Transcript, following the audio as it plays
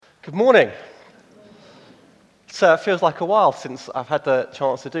Good morning. It feels like a while since I've had the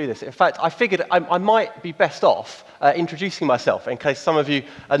chance to do this. In fact, I figured I might be best off introducing myself in case some of you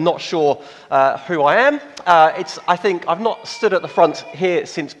are not sure who I am. I think I've not stood at the front here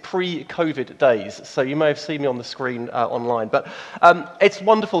since pre-COVID days, so you may have seen me on the screen online. But it's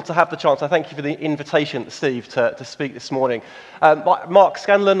wonderful to have the chance. I thank you for the invitation, Steve, to speak this morning. Mark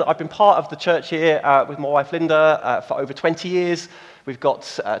Scanlon, I've been part of the church here with my wife Linda for over 20 years. We've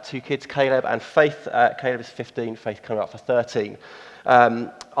got two kids, Caleb and Faith. Caleb is 15, Faith coming up for 13.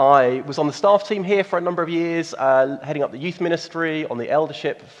 I was on the staff team here for a number of years, heading up the youth ministry, on the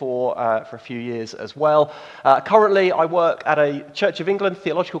eldership for a few years as well. Currently, I work at a Church of England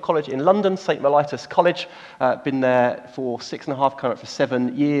theological college in London, St. Mellitus College. Been there for 6.5, coming up for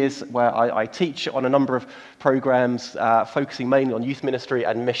 7 years, where I teach on a number of programs, focusing mainly on youth ministry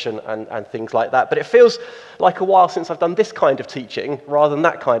and mission and things like that. But it feels like a while since I've done this kind of teaching rather than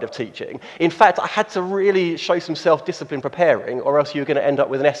that kind of teaching. In fact, I had to really show some self-discipline preparing, or else you're going to end up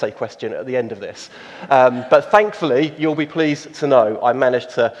with an essay question at the end of this. But thankfully, you'll be pleased to know I managed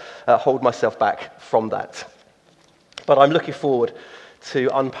to hold myself back from that. But I'm looking forward to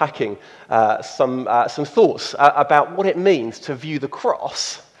unpacking some thoughts about what it means to view the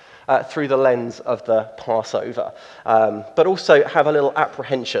cross through the lens of the Passover, but also have a little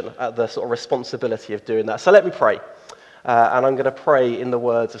apprehension at the sort of responsibility of doing that. So let me pray, and I'm going to pray in the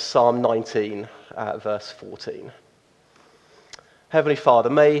words of Psalm 19, verse 14. Heavenly Father,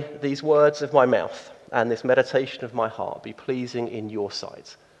 may these words of my mouth and this meditation of my heart be pleasing in your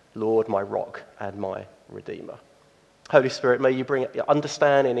sight, Lord, my rock and my redeemer. Holy Spirit, may you bring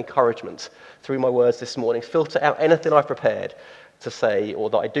understanding and encouragement through my words this morning. Filter out anything I've prepared to say, or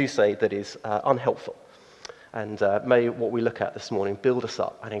that I do say, that is unhelpful. And may what we look at this morning build us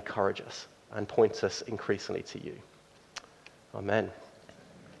up and encourage us and point us increasingly to you. Amen.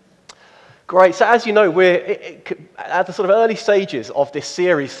 Great. So as you know, we're at the sort of early stages of this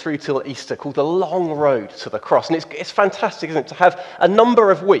series through till Easter called The Long Road to the Cross. And it's fantastic, isn't it, to have a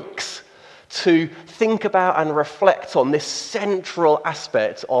number of weeks to think about and reflect on this central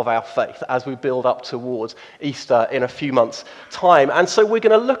aspect of our faith as we build up towards Easter in a few months' time. And so we're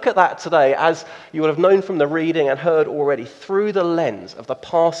going to look at that today, as you would have known from the reading and heard already, through the lens of the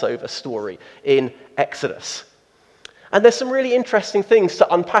Passover story in Exodus. And there's some really interesting things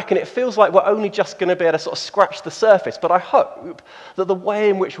to unpack, and it feels like we're only just going to be able to sort of scratch the surface, but I hope that the way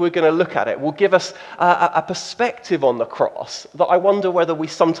in which we're going to look at it will give us a perspective on the cross that I wonder whether we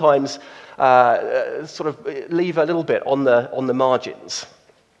sometimes sort of leave a little bit on the margins.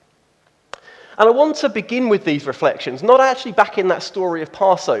 And I want to begin with these reflections, not actually back in that story of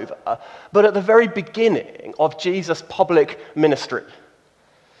Passover, but at the very beginning of Jesus' public ministry.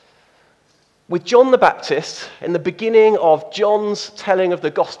 With John the Baptist, in the beginning of John's telling of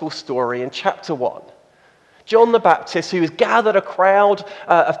the gospel story in chapter 1, John the Baptist, who has gathered a crowd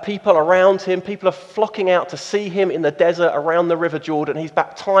of people around him, people are flocking out to see him in the desert around the River Jordan. He's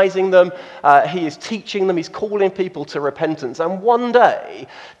baptizing them, he is teaching them, he's calling people to repentance. And one day,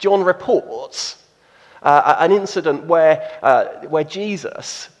 John reports an incident where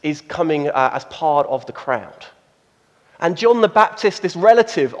Jesus is coming as part of the crowd. And John the Baptist, this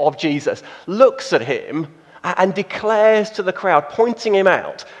relative of Jesus, looks at him and declares to the crowd, pointing him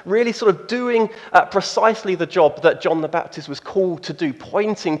out, really sort of doing precisely the job that John the Baptist was called to do,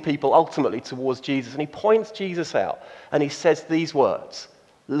 pointing people ultimately towards Jesus. And he points Jesus out and he says these words,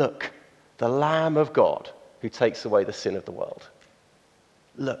 "Look, the Lamb of God who takes away the sin of the world.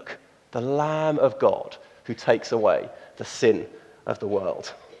 Look, the Lamb of God who takes away the sin of the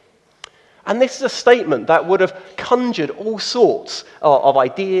world." And this is a statement that would have conjured all sorts of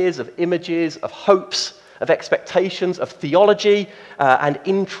ideas, of images, of hopes, of expectations, of theology and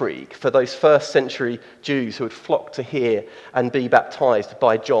intrigue for those first century Jews who had flocked to hear and be baptized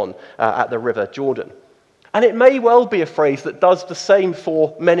by John at the River Jordan. And it may well be a phrase that does the same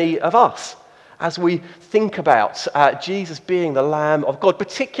for many of us as we think about Jesus being the Lamb of God,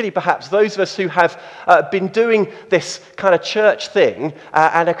 particularly perhaps those of us who have been doing this kind of church thing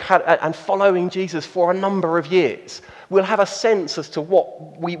and following Jesus for a number of years. We'll have a sense as to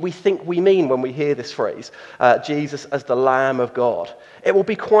what we think we mean when we hear this phrase, Jesus as the Lamb of God. It will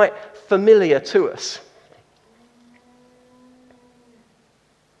be quite familiar to us.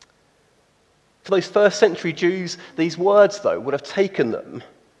 For those first century Jews, these words, though, would have taken them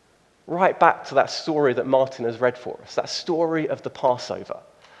right back to that story that Martin has read for us, that story of the Passover,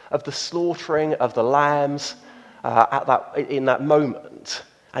 of the slaughtering of the lambs in that moment,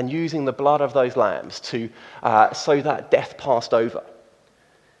 and using the blood of those lambs so that death passed over.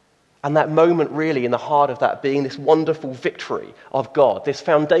 And that moment really in the heart of that being this wonderful victory of God, this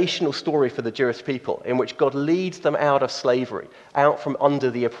foundational story for the Jewish people in which God leads them out of slavery, out from under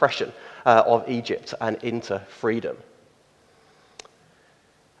the oppression of Egypt and into freedom.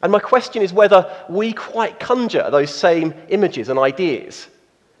 And my question is whether we quite conjure those same images and ideas.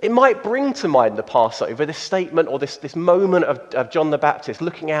 It might bring to mind the Passover, this statement or this moment of John the Baptist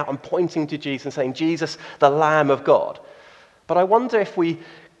looking out and pointing to Jesus and saying, Jesus, the Lamb of God. But I wonder if we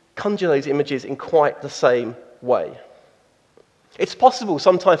conjure those images in quite the same way. It's possible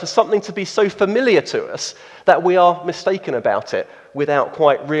sometimes for something to be so familiar to us that we are mistaken about it without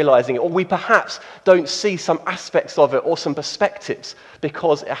quite realizing it, or we perhaps don't see some aspects of it or some perspectives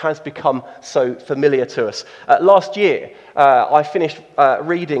because it has become so familiar to us. Last year, I finished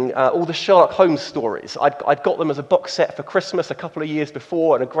reading all the Sherlock Holmes stories. I'd got them as a box set for Christmas a couple of years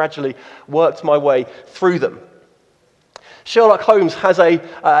before and had gradually worked my way through them. Sherlock Holmes has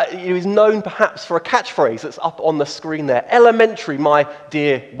he is known perhaps for a catchphrase that's up on the screen there, elementary, my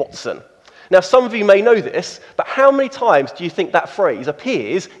dear Watson. Now, some of you may know this, but how many times do you think that phrase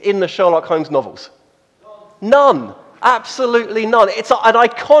appears in the Sherlock Holmes novels? None. Absolutely none. It's an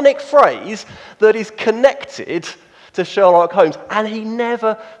iconic phrase that is connected to Sherlock Holmes, and he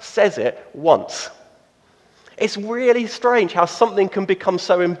never says it once. It's really strange how something can become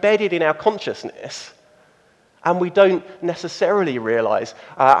so embedded in our consciousness and we don't necessarily realize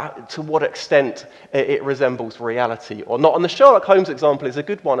to what extent it resembles reality or not. And the Sherlock Holmes example is a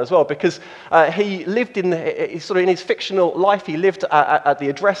good one as well, because he lived in his fictional life, he lived at the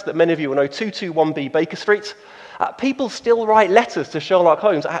address that many of you will know, 221B Baker Street. People still write letters to Sherlock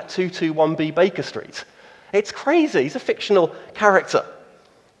Holmes at 221B Baker Street. It's crazy. He's a fictional character.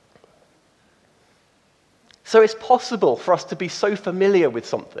 So it's possible for us to be so familiar with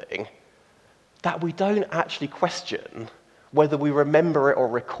something that we don't actually question whether we remember it or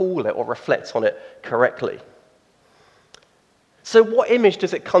recall it or reflect on it correctly. So what image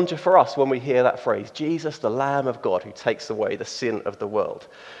does it conjure for us when we hear that phrase, Jesus, the Lamb of God who takes away the sin of the world?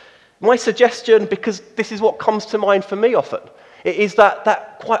 My suggestion, because this is what comes to mind for me often, it is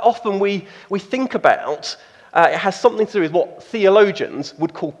that quite often we think about, it has something to do with what theologians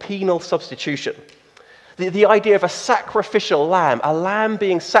would call penal substitution. The idea of a sacrificial lamb, a lamb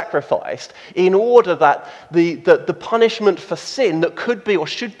being sacrificed in order that the punishment for sin that could be or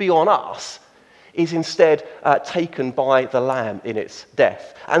should be on us is instead taken by the lamb in its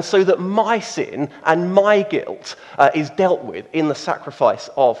death. And so that my sin and my guilt is dealt with in the sacrifice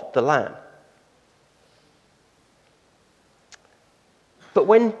of the lamb. But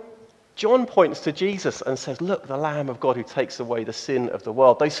when John points to Jesus and says, look, the Lamb of God who takes away the sin of the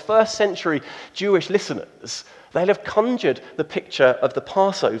world. Those first century Jewish listeners, they'll have conjured the picture of the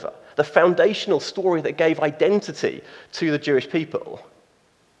Passover, the foundational story that gave identity to the Jewish people.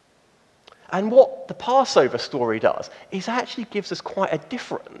 And what the Passover story does is actually gives us quite a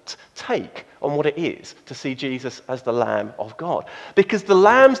different take on what it is to see Jesus as the Lamb of God. Because the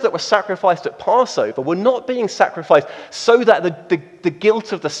lambs that were sacrificed at Passover were not being sacrificed so that the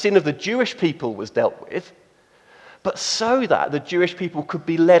guilt of the sin of the Jewish people was dealt with, but so that the Jewish people could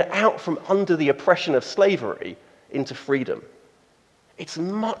be led out from under the oppression of slavery into freedom. It's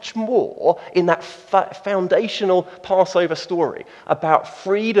much more in that foundational Passover story about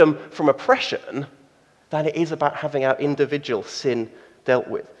freedom from oppression than it is about having our individual sin dealt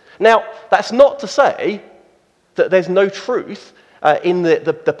with. Now, that's not to say that there's no truth in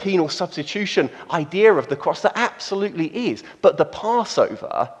the penal substitution idea of the cross. There absolutely is. But the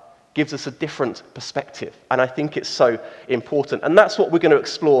Passover gives us a different perspective. And I think it's so important. And that's what we're going to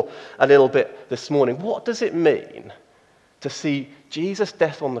explore a little bit this morning. What does it mean to see Jesus'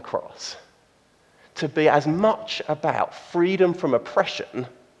 death on the cross to be as much about freedom from oppression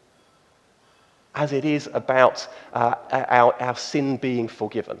as it is about our sin being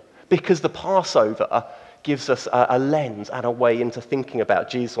forgiven? Because the Passover gives us a lens and a way into thinking about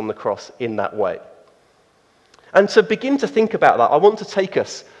Jesus on the cross in that way. And to begin to think about that, I want to take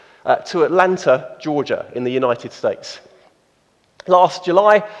us to Atlanta, Georgia, in the United States. Last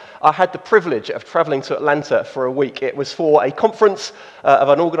July, I had the privilege of traveling to Atlanta for a week. It was for a conference of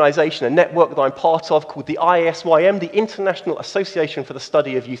an organization, a network that I'm part of called the IASYM, the International Association for the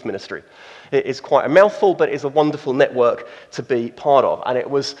Study of Youth Ministry. It is quite a mouthful, but it is a wonderful network to be part of. And it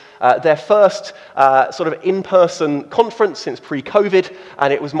was their first sort of in-person conference since pre-COVID,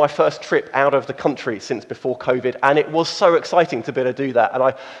 and it was my first trip out of the country since before COVID. And it was so exciting to be able to do that. And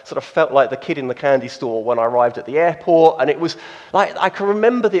I sort of felt like the kid in the candy store when I arrived at the airport. And it was like, I can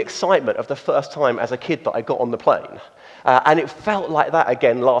remember the excitement of the first time as a kid that I got on the plane. And it felt like that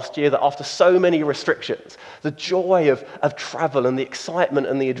again last year, that after so many restrictions, the joy of travel and the excitement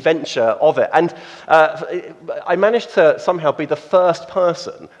and the adventure of it. And I managed to somehow be the first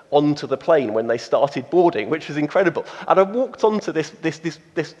person onto the plane when they started boarding, which was incredible. And I walked onto this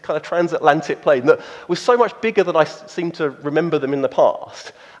kind of transatlantic plane that was so much bigger than I seemed to remember them in the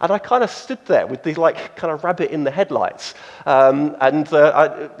past. And I kind of stood there with these kind of rabbit in the headlights.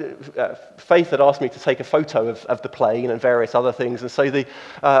 Faith had asked me to take a photo of the plane and various other things. And so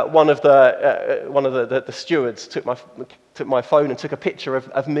one of the stewards took my phone and took a picture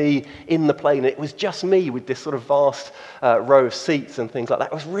of me in the plane. It was just me with this sort of vast row of seats and things like that.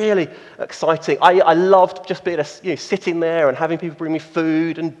 It was really exciting. I loved just being sitting there and having people bring me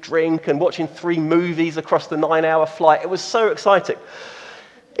food and drink and watching 3 movies across the 9-hour flight. It was so exciting.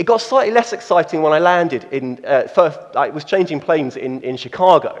 It got slightly less exciting when I landed first. I was changing planes in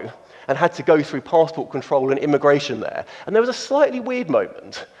Chicago and had to go through passport control and immigration there. And there was a slightly weird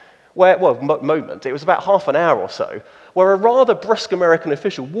moment it was about half an hour or so, where a rather brusque American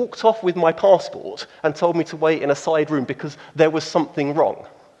official walked off with my passport and told me to wait in a side room because there was something wrong,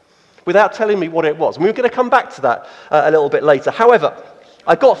 without telling me what it was. And we were going to come back to that a little bit later. However,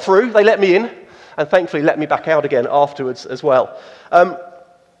 I got through, they let me in, and thankfully let me back out again afterwards as well.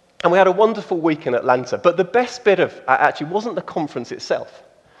 And we had a wonderful week in Atlanta. But the best bit of actually wasn't the conference itself.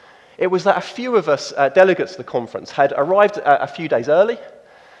 It was that a few of us delegates to the conference had arrived a few days early.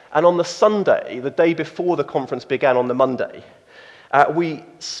 And on the Sunday, the day before the conference began on the Monday, we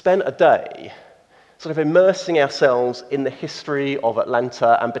spent a day sort of immersing ourselves in the history of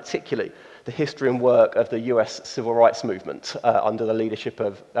Atlanta, and particularly the history and work of the US civil rights movement under the leadership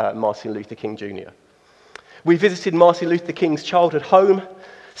of Martin Luther King Jr. We visited Martin Luther King's childhood home,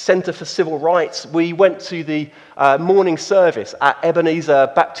 Center for Civil Rights. We went to the morning service at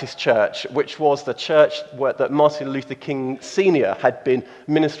Ebenezer Baptist Church, which was the church that Martin Luther King Sr. had been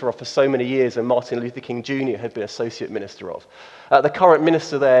minister of for so many years, and Martin Luther King Jr. had been associate minister of. The current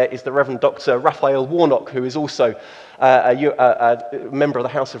minister there is the Reverend Dr. Raphael Warnock, who is also a member of the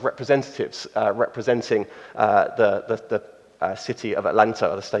House of Representatives representing the city of Atlanta,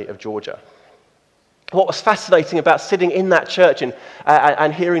 or the state of Georgia. What was fascinating about sitting in that church and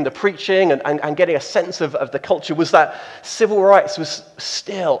hearing the preaching and getting a sense of the culture was that civil rights was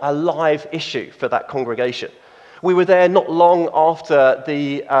still a live issue for that congregation. We were there not long after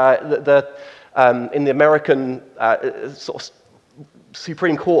in the American sort of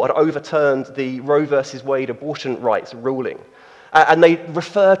Supreme Court had overturned the Roe versus Wade abortion rights ruling. And they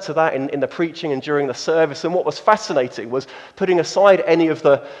referred to that in the preaching and during the service. And what was fascinating was, putting aside any of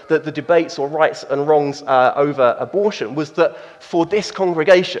the debates or rights and wrongs over abortion, was that for this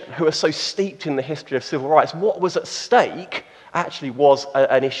congregation, who are so steeped in the history of civil rights, what was at stake actually was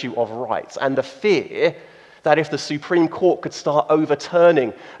an issue of rights, and the fear that if the Supreme Court could start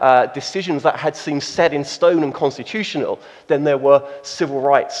overturning decisions that had seemed set in stone and constitutional, then there were civil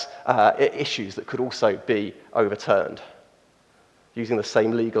rights issues that could also be overturned, using the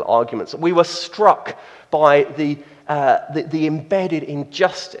same legal arguments. We were struck by the embedded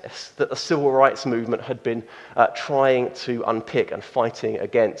injustice that the civil rights movement had been trying to unpick and fighting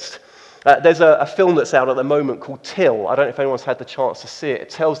against. There's a film that's out at the moment called Till. I don't know if anyone's had the chance to see it.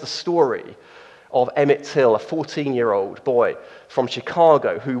 It tells the story of Emmett Till, a 14-year-old boy from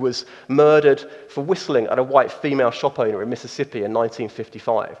Chicago who was murdered for whistling at a white female shop owner in Mississippi in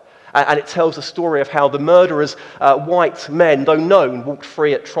 1955. And it tells the story of how the murderers, white men, though known, walked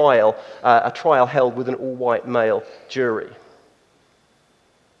free at trial, a trial held with an all-white male jury.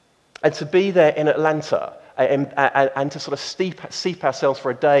 And to be there in Atlanta and to sort of steep ourselves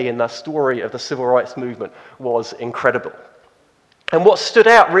for a day in the story of the civil rights movement was incredible. And what stood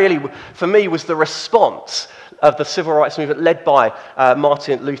out really for me was the response of the civil rights movement led by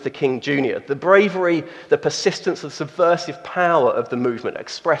Martin Luther King Jr. The bravery, the persistence, the subversive power of the movement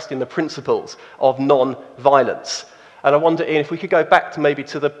expressed in the principles of non-violence. And I wonder, Ian, if we could go back to maybe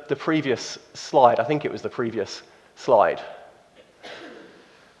to the previous slide. I think it was the previous slide.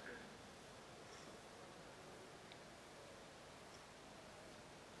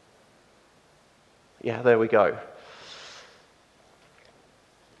 Yeah, there we go.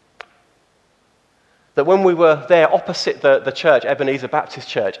 That when we were there opposite the church, Ebenezer Baptist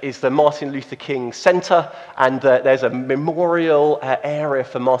Church, is the Martin Luther King Center, and there's a memorial area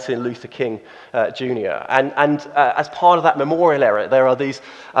for Martin Luther King Jr. And as part of that memorial area,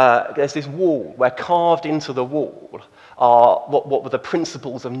 there's this wall where carved into the wall are what were the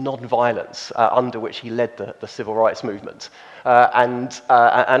principles of non-violence under which he led the civil rights movement, and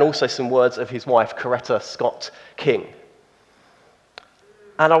also some words of his wife, Coretta Scott King.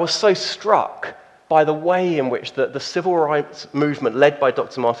 And I was so struck by the way in which the civil rights movement led by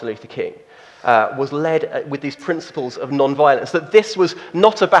Dr. Martin Luther King was led with these principles of nonviolence, that this was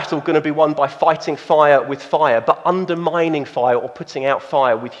not a battle going to be won by fighting fire with fire, but undermining fire or putting out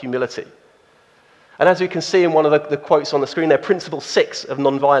fire with humility. And as we can see in one of the quotes on the screen there, Principle 6 of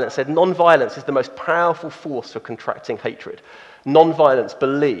nonviolence said, "Nonviolence is the most powerful force for contracting hatred. Nonviolence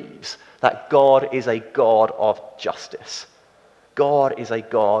believes that God is a God of justice." God is a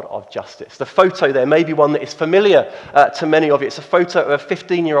God of justice. The photo there may be one that is familiar to many of you. It's a photo of a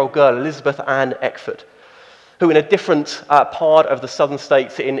 15-year-old girl, Elizabeth Ann Eckford, who in a different part of the southern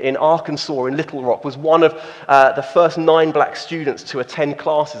states in Arkansas, in Little Rock, was one of the first 9 black students to attend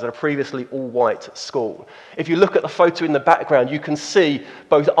classes at a previously all-white school. If you look at the photo in the background, you can see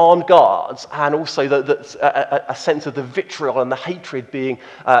both armed guards and also a sense of the vitriol and the hatred being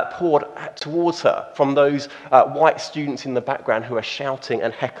poured towards her from those white students in the background who are shouting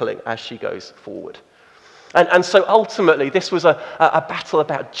and heckling as she goes forward. And so ultimately, this was a battle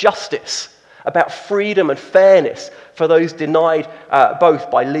about justice, about freedom and fairness for those denied both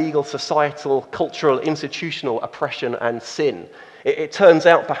by legal, societal, cultural, institutional oppression and sin. It turns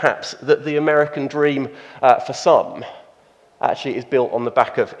out, perhaps, that the American dream for some actually is built on the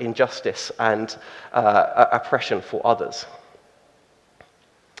back of injustice and oppression for others.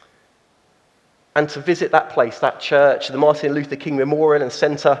 And to visit that place, that church, the Martin Luther King Memorial and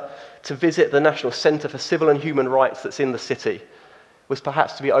Center, to visit the National Center for Civil and Human Rights that's in the city, was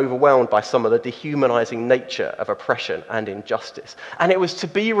perhaps to be overwhelmed by some of the dehumanizing nature of oppression and injustice. And it was to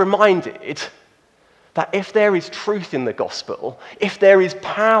be reminded that if there is truth in the gospel, if there is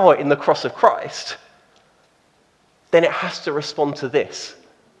power in the cross of Christ, then it has to respond to this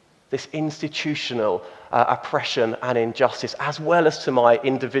institutional oppression and injustice, as well as to my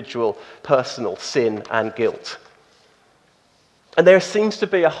individual personal sin and guilt. And there seems to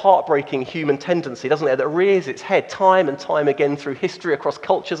be a heartbreaking human tendency, doesn't there, that rears its head time and time again through history across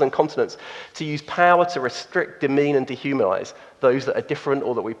cultures and continents to use power to restrict, demean, and dehumanize those that are different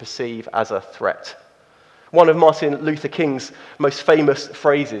or that we perceive as a threat. One of Martin Luther King's most famous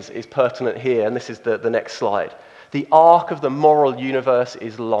phrases is pertinent here, and this is the next slide. "The arc of the moral universe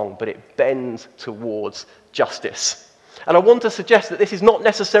is long, but it bends towards justice." And I want to suggest that this is not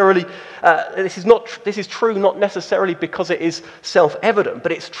necessarily, this is true not necessarily because it is self-evident,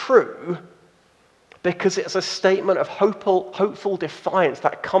 but it's true because it's a statement of hopeful defiance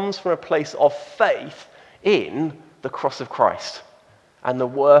that comes from a place of faith in the cross of Christ and the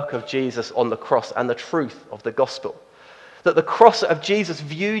work of Jesus on the cross and the truth of the gospel. That the cross of Jesus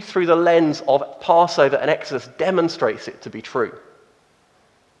viewed through the lens of Passover and Exodus demonstrates it to be true.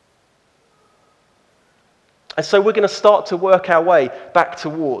 And so we're going to start to work our way back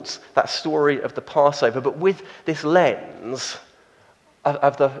towards that story of the Passover, but with this lens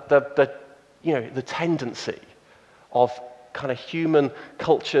of the tendency of kind of human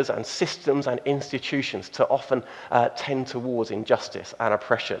cultures and systems and institutions to often tend towards injustice and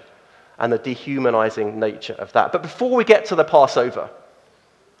oppression and the dehumanizing nature of that. But before we get to the Passover,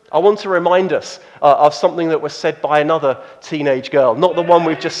 I want to remind us of something that was said by another teenage girl, not the one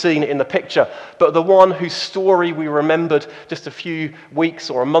we've just seen in the picture, but the one whose story we remembered just a few weeks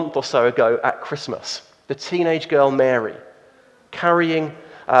or a month or so ago at Christmas. The teenage girl Mary, carrying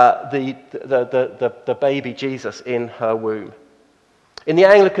the baby Jesus in her womb. In the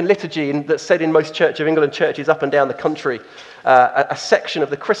Anglican liturgy that's said in most Church of England churches up and down the country, a section of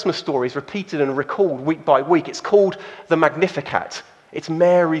the Christmas story is repeated and recalled week by week. It's called the Magnificat. It's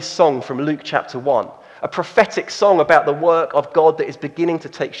Mary's song from Luke chapter 1, a prophetic song about the work of God that is beginning to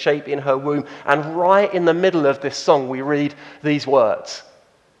take shape in her womb. And right in the middle of this song, we read these words.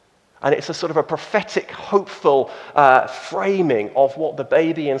 And it's a sort of a prophetic, hopeful framing of what the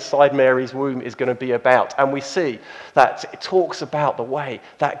baby inside Mary's womb is going to be about. And we see that it talks about the way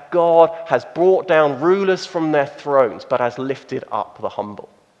that God has brought down rulers from their thrones, but has lifted up the humble.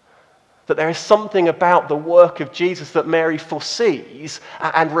 That there is something about the work of Jesus that Mary foresees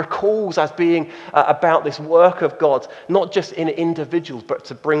and recalls as being about this work of God, not just in individuals, but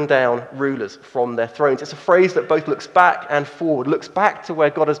to bring down rulers from their thrones. It's a phrase that both looks back and forward, looks back to where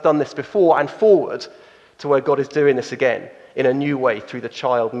God has done this before and forward to where God is doing this again in a new way through the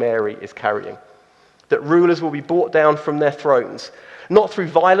child Mary is carrying. That rulers will be brought down from their thrones, not through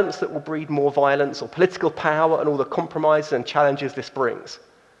violence that will breed more violence or political power and all the compromises and challenges this brings,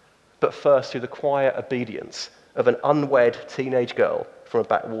 but first through the quiet obedience of an unwed teenage girl from a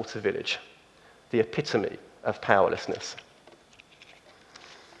backwater village, the epitome of powerlessness.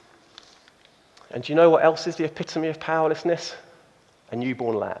 And do you know what else is the epitome of powerlessness? A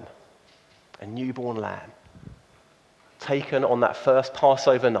newborn lamb. A newborn lamb. Taken on that first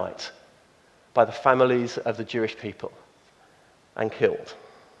Passover night by the families of the Jewish people and killed.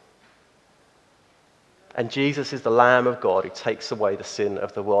 And Jesus is the Lamb of God who takes away the sin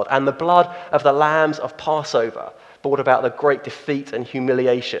of the world. And the blood of the lambs of Passover brought about the great defeat and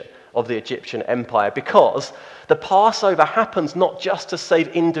humiliation of the Egyptian empire, because the Passover happens not just to save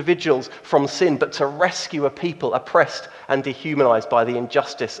individuals from sin, but to rescue a people oppressed and dehumanized by the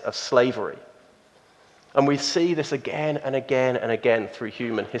injustice of slavery. And we see this again and again and again through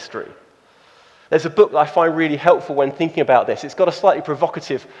human history. There's a book that I find really helpful when thinking about this. It's got a slightly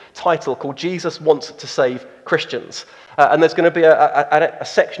provocative title called Jesus Wants to Save Christians. And there's going to be a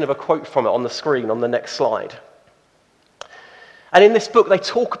section of a quote from it on the screen on the next slide. And in this book, they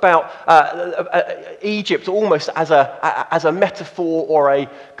talk about Egypt almost as a metaphor or a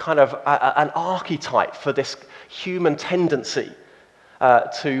kind of an archetype for this human tendency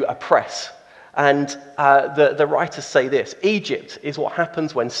to oppress. And the writers say this: Egypt is what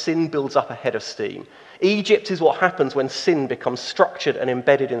happens when sin builds up a head of steam. Egypt is what happens when sin becomes structured and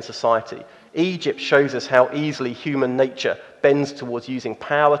embedded in society. Egypt shows us how easily human nature bends towards using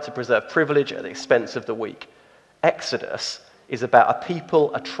power to preserve privilege at the expense of the weak. Exodus is about a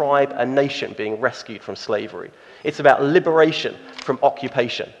people, a tribe, a nation being rescued from slavery. It's about liberation from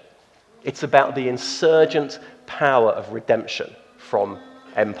occupation. It's about the insurgent power of redemption from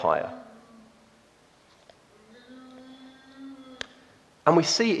empire. And we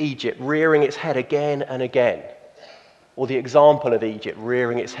see Egypt rearing its head again and again, or the example of Egypt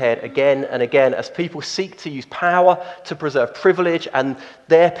rearing its head again and again as people seek to use power to preserve privilege and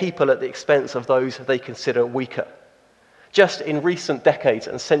their people at the expense of those they consider weaker. Just in recent decades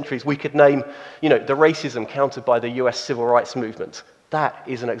and centuries, we could name, the racism countered by the US civil rights movement. That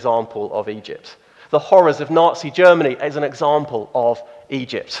is an example of Egypt. The horrors of Nazi Germany is an example of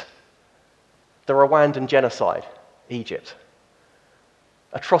Egypt. The Rwandan genocide, Egypt.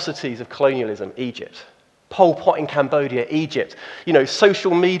 Atrocities of colonialism, Egypt. Pol Pot in Cambodia, Egypt.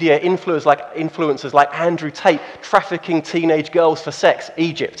 Social media influencers like Andrew Tate trafficking teenage girls for sex,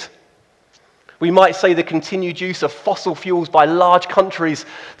 Egypt. We might say the continued use of fossil fuels by large countries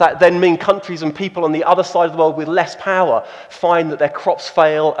that then mean countries and people on the other side of the world with less power find that their crops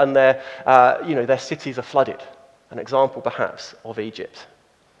fail and their cities are flooded. An example, perhaps, of Egypt.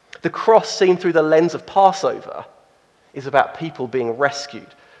 The cross seen through the lens of Passover is about people being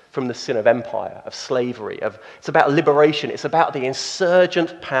rescued from the sin of empire, of slavery. It's about liberation. It's about the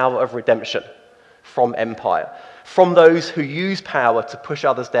insurgent power of redemption from empire, from those who use power to push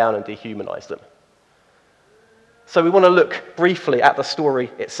others down and dehumanize them. So we want to look briefly at the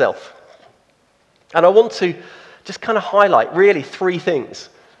story itself. And I want to just kind of highlight really three things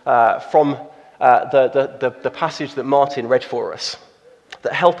from the passage that Martin read for us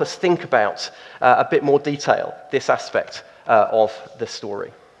that help us think about a bit more detail this aspect of the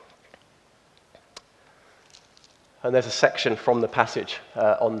story. And there's a section from the passage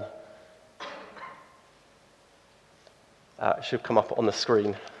it should come up on the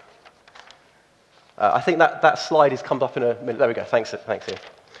screen. I think that slide has come up in a minute. There we go. Thanks, Ian.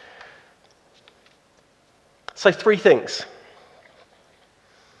 So 3 things.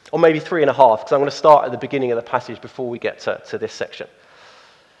 Or maybe 3.5, because I'm going to start at the beginning of the passage before we get to this section.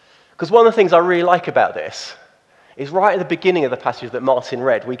 Because one of the things I really like about this is right at the beginning of the passage that Martin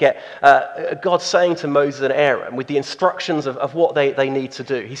read, we get God saying to Moses and Aaron with the instructions of what they need to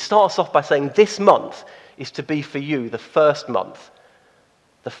do. He starts off by saying, this month is to be for you the first month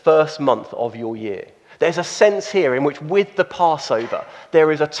of your year. There's a sense here in which with the Passover,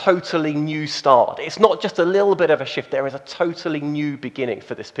 there is a totally new start. It's not just a little bit of a shift, there is a totally new beginning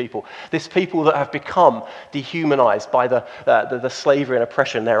for this people that have become dehumanized by the slavery and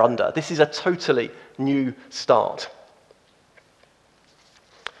oppression they're under. This is a totally new start.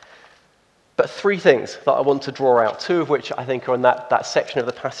 But 3 things that I want to draw out, 2 of which I think are in that section of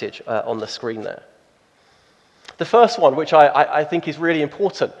the passage on the screen there. The first one, which I think is really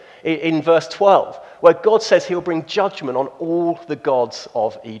important, in verse 12, where God says he'll bring judgment on all the gods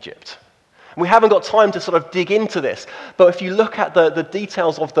of Egypt. We haven't got time to sort of dig into this, but if you look at the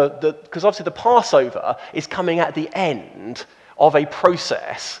details of because obviously the Passover is coming at the end of a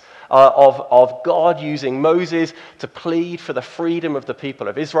process of God using Moses to plead for the freedom of the people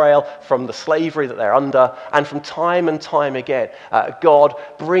of Israel from the slavery that they're under, and from time and time again, God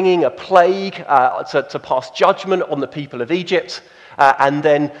bringing a plague to pass judgment on the people of Egypt, and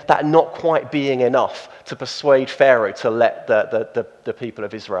then that not quite being enough to persuade Pharaoh to let the people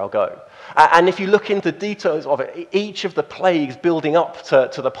of Israel go. And if you look into details of it, each of the plagues building up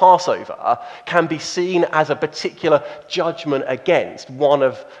to the Passover can be seen as a particular judgment against one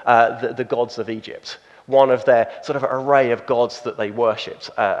of the gods of Egypt. one of their sort of array of gods that they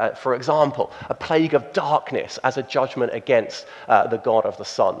worshipped. For example, a plague of darkness as a judgment against the god of the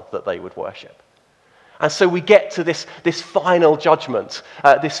sun that they would worship. And so we get to this final judgment,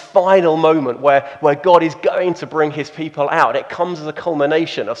 this final moment where God is going to bring his people out. It comes as a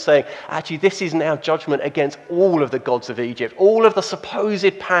culmination of saying, actually, this is now judgment against all of the gods of Egypt, all of the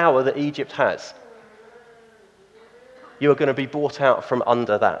supposed power that Egypt has. You are going to be brought out from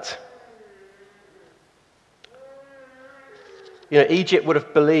under that. Egypt would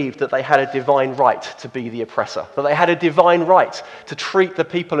have believed that they had a divine right to be the oppressor, that they had a divine right to treat the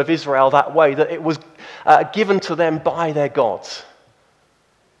people of Israel that way, that it was given to them by their gods.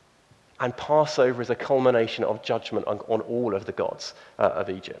 And Passover is a culmination of judgment on all of the gods of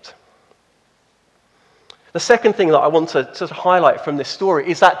Egypt. The second thing that I want to highlight from this story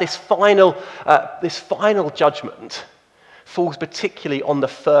is that this final judgment falls particularly on the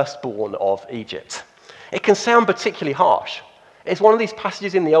firstborn of Egypt. It can sound particularly harsh. It's one of these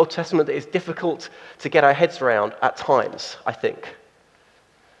passages in the Old Testament that is difficult to get our heads around at times, I think.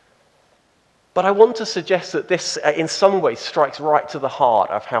 But I want to suggest that this, in some ways, strikes right to the heart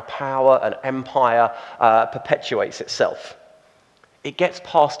of how power and empire perpetuates itself. It gets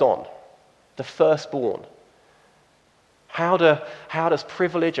passed on. The firstborn. How does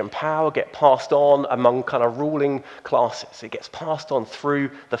privilege and power get passed on among kind of ruling classes? It gets passed on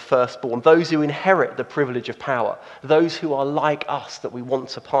through the firstborn, those who inherit the privilege of power, those who are like us that we want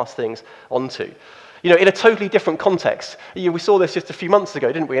to pass things on to. In a totally different context. We saw this just a few months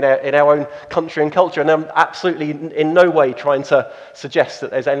ago, didn't we, in our own country and culture, and I'm absolutely in no way trying to suggest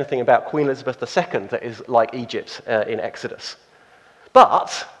that there's anything about Queen Elizabeth II that is like Egypt in Exodus.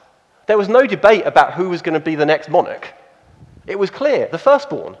 But there was no debate about who was going to be the next monarch. It was clear, the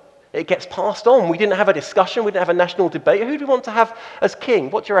firstborn. It gets passed on. We didn't have a discussion. We didn't have a national debate. Who do we want to have as king?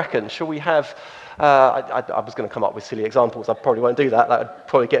 What do you reckon? Shall we have... I was going to come up with silly examples. I probably won't do that. That would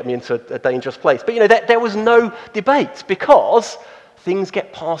probably get me into a dangerous place. But, there was no debate because things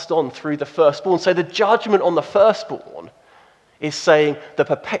get passed on through the firstborn. So the judgment on the firstborn is saying the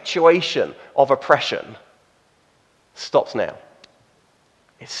perpetuation of oppression stops now.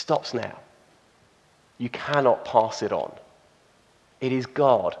 It stops now. You cannot pass it on. It is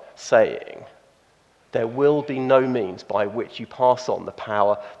God saying, there will be no means by which you pass on the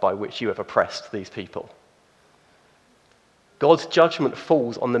power by which you have oppressed these people. God's judgment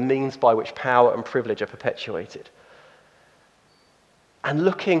falls on the means by which power and privilege are perpetuated. And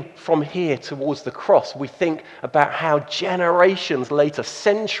looking from here towards the cross, we think about how generations later,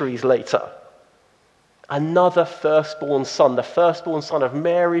 centuries later, another firstborn son, the firstborn son of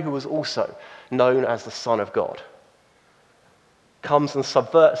Mary, who was also known as the Son of God, comes and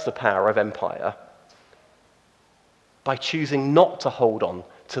subverts the power of empire by choosing not to hold on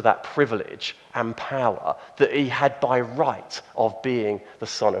to that privilege and power that he had by right of being the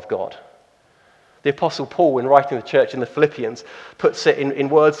Son of God. The Apostle Paul, in writing to the church in the Philippians, puts it in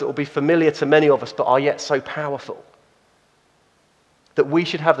words that will be familiar to many of us but are yet so powerful. That we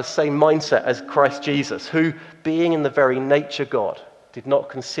should have the same mindset as Christ Jesus, who, being in the very nature God, did not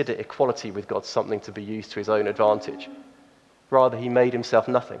consider equality with God something to be used to his own advantage. Rather, he made himself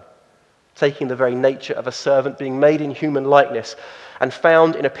nothing, taking the very nature of a servant, being made in human likeness, and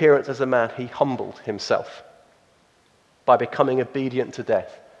found in appearance as a man, he humbled himself by becoming obedient to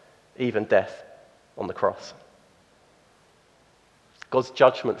death, even death on the cross. God's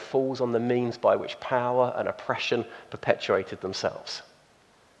judgment falls on the means by which power and oppression perpetuated themselves.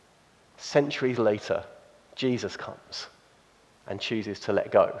 Centuries later, Jesus comes and chooses to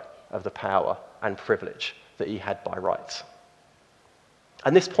let go of the power and privilege that he had by rights.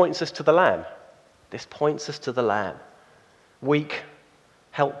 And this points us to the Lamb. This points us to the Lamb. Weak,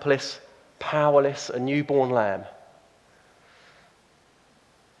 helpless, powerless, a newborn lamb.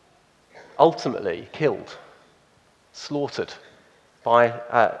 Ultimately killed, slaughtered by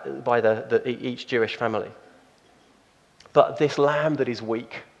each Jewish family. But this lamb that is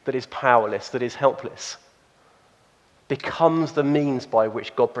weak, that is powerless, that is helpless, becomes the means by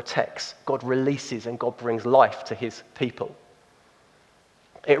which God protects, God releases, and God brings life to his people.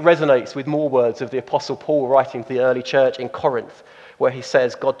 It resonates with more words of the Apostle Paul writing to the early church in Corinth, where he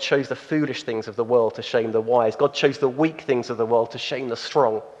says, God chose the foolish things of the world to shame the wise. God chose the weak things of the world to shame the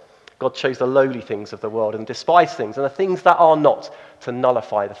strong. God chose the lowly things of the world and despised things, and the things that are not, to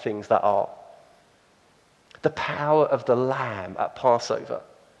nullify the things that are. The power of the Lamb at Passover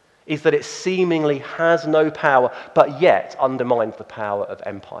is that it seemingly has no power, but yet undermines the power of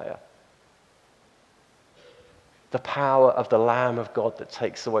empire. The power of the Lamb of God that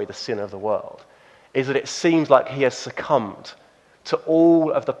takes away the sin of the world is that it seems like he has succumbed to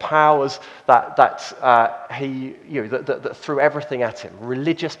all of the powers that threw everything at him,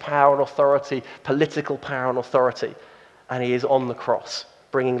 religious power and authority, political power and authority, and he is on the cross,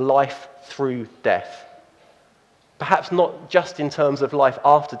 bringing life through death. Perhaps not just in terms of life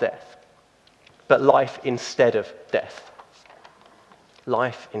after death, but life instead of death.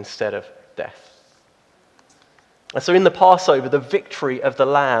 Life instead of death. And so in the Passover, the victory of the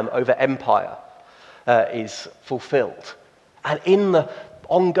Lamb over empire is fulfilled. And in the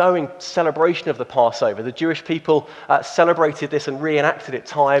ongoing celebration of the Passover, the Jewish people celebrated this and reenacted it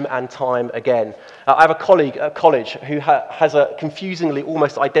time and time again. I have a colleague at college who has a confusingly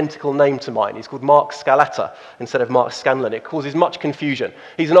almost identical name to mine. He's called Mark Scalata instead of Mark Scanlon. It causes much confusion.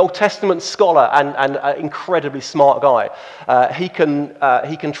 He's an Old Testament scholar and an incredibly smart guy. He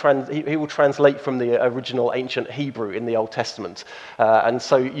will translate from the original ancient Hebrew in the Old Testament. And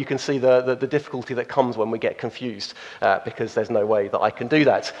so you can see the difficulty that comes when we get confused, because there's no way that I can do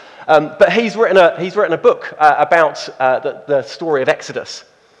that. But he's written a book about the story of Exodus.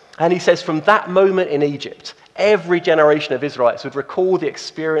 And he says, from that moment in Egypt, every generation of Israelites would recall the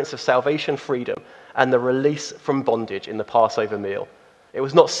experience of salvation, freedom, and the release from bondage in the Passover meal. It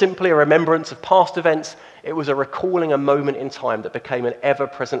was not simply a remembrance of past events, it was a recalling a moment in time that became an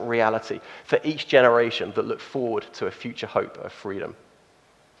ever-present reality for each generation that looked forward to a future hope of freedom.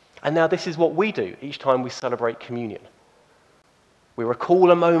 And now this is what we do each time we celebrate communion. We recall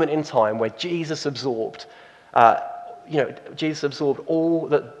a moment in time where Jesus absorbed all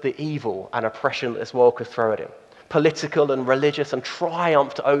the evil and oppression that this world could throw at him, political and religious, and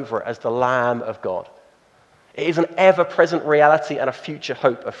triumphed over it as the Lamb of God. It is an ever-present reality and a future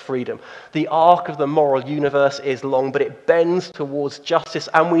hope of freedom. The arc of the moral universe is long, but it bends towards justice,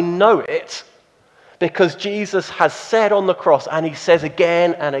 and we know it because Jesus has said on the cross, and he says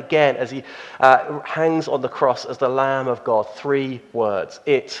again and again as he hangs on the cross as the Lamb of God, 3 words: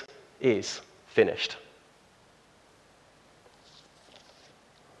 it is finished.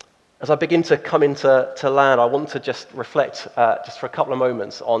 As I begin to come into land, I want to just reflect just for a couple of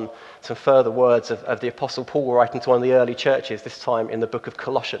moments on some further words of the Apostle Paul writing to one of the early churches, this time in the book of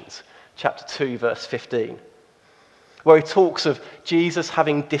Colossians, chapter 2, verse 15, where he talks of Jesus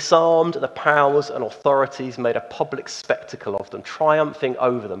having disarmed the powers and authorities, made a public spectacle of them, triumphing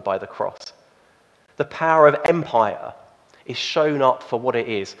over them by the cross. The power of empire is shown up for what it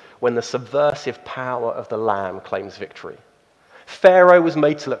is when the subversive power of the Lamb claims victory. Pharaoh was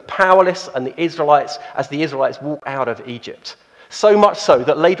made to look powerless, and as the Israelites walk out of Egypt. So much so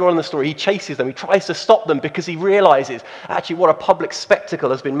that later on in the story, he chases them. He tries to stop them because he realizes actually what a public spectacle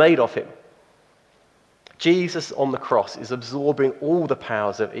has been made of him. Jesus on the cross is absorbing all the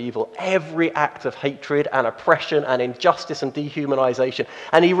powers of evil, every act of hatred and oppression and injustice and dehumanization,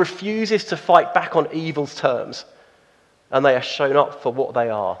 and he refuses to fight back on evil's terms. And they are shown up for what they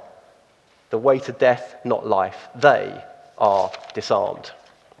are: the way to death, not life. They are disarmed.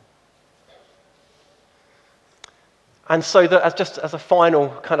 And so that as a final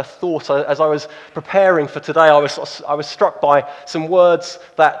kind of thought, as I was preparing for today, I was struck by some words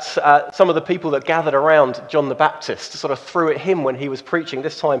that some of the people that gathered around John the Baptist sort of threw at him when he was preaching,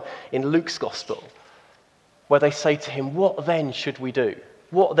 this time in Luke's Gospel, where they say to him, "What then should we do?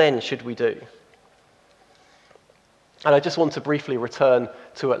 What then should we do?" And I just want to briefly return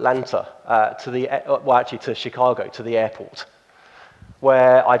to Atlanta, to Chicago, to the airport,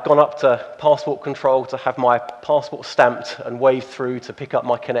 where I'd gone up to passport control to have my passport stamped and waved through to pick up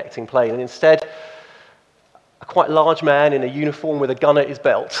my connecting plane. And instead, a quite large man in a uniform with a gun at his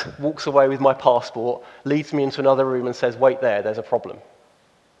belt walks away with my passport, leads me into another room and says, "Wait there, there's a problem."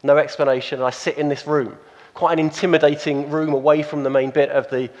 No explanation, and I sit in this room, quite an intimidating room away from the main bit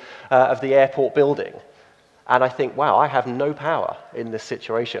of the airport building. And I think, wow, I have no power in this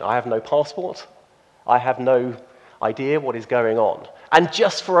situation. I have no passport. I have no idea what is going on. And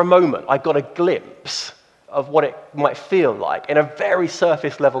just for a moment, I got a glimpse of what it might feel like, in a very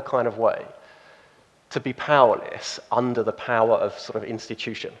surface level kind of way, to be powerless under the power of sort of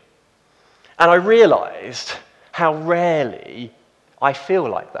institution. And I realized how rarely I feel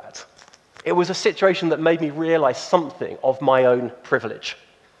like that. It was a situation that made me realize something of my own privilege.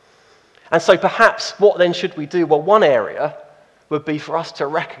 And so perhaps what then should we do? Well, one area would be for us to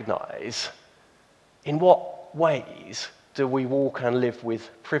recognize in what ways do we walk and live with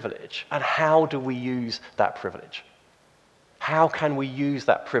privilege, and how do we use that privilege? How can we use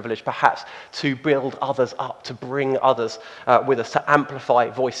that privilege perhaps to build others up, to bring others with us, to amplify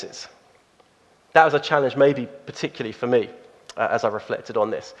voices? That was a challenge maybe particularly for me as I reflected on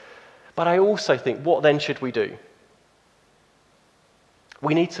this. But I also think, what then should we do?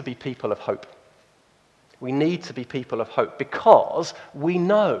 We need to be people of hope. We need to be people of hope because we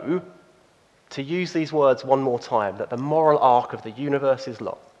know, to use these words one more time, that the moral arc of the universe is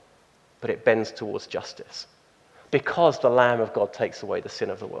long, but it bends towards justice. Because the Lamb of God takes away the sin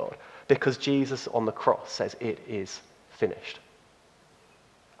of the world. Because Jesus on the cross says it is finished.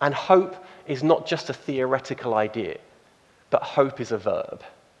 And hope is not just a theoretical idea, but hope is a verb.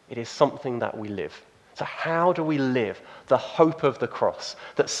 It is something that we live. So how do we live the hope of the cross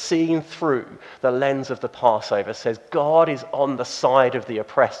that, seen through the lens of the Passover, says God is on the side of the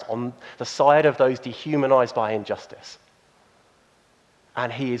oppressed, on the side of those dehumanized by injustice,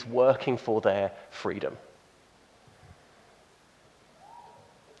 and he is working for their freedom?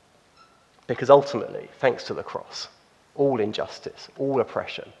 Because ultimately, thanks to the cross, all injustice, all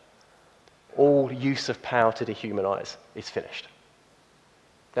oppression, all use of power to dehumanize is finished.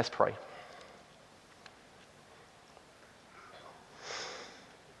 Let's pray.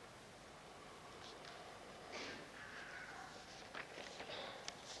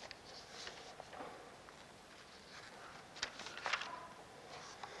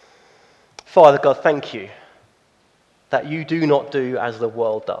 Father God, thank you that you do not do as the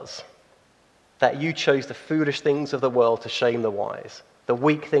world does, that you chose the foolish things of the world to shame the wise, the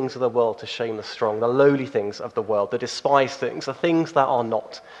weak things of the world to shame the strong, the lowly things of the world, the despised things, the things that are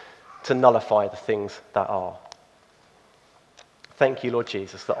not, to nullify the things that are. Thank you, Lord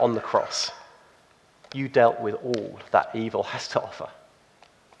Jesus, that on the cross you dealt with all that evil has to offer.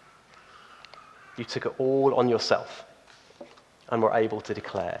 You took it all on yourself and were able to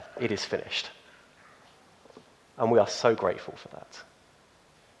declare, it is finished. And we are so grateful for that.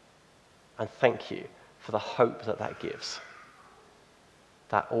 And thank you for the hope that that gives,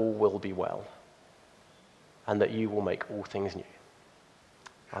 that all will be well, and that you will make all things new.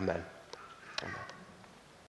 Amen. Amen.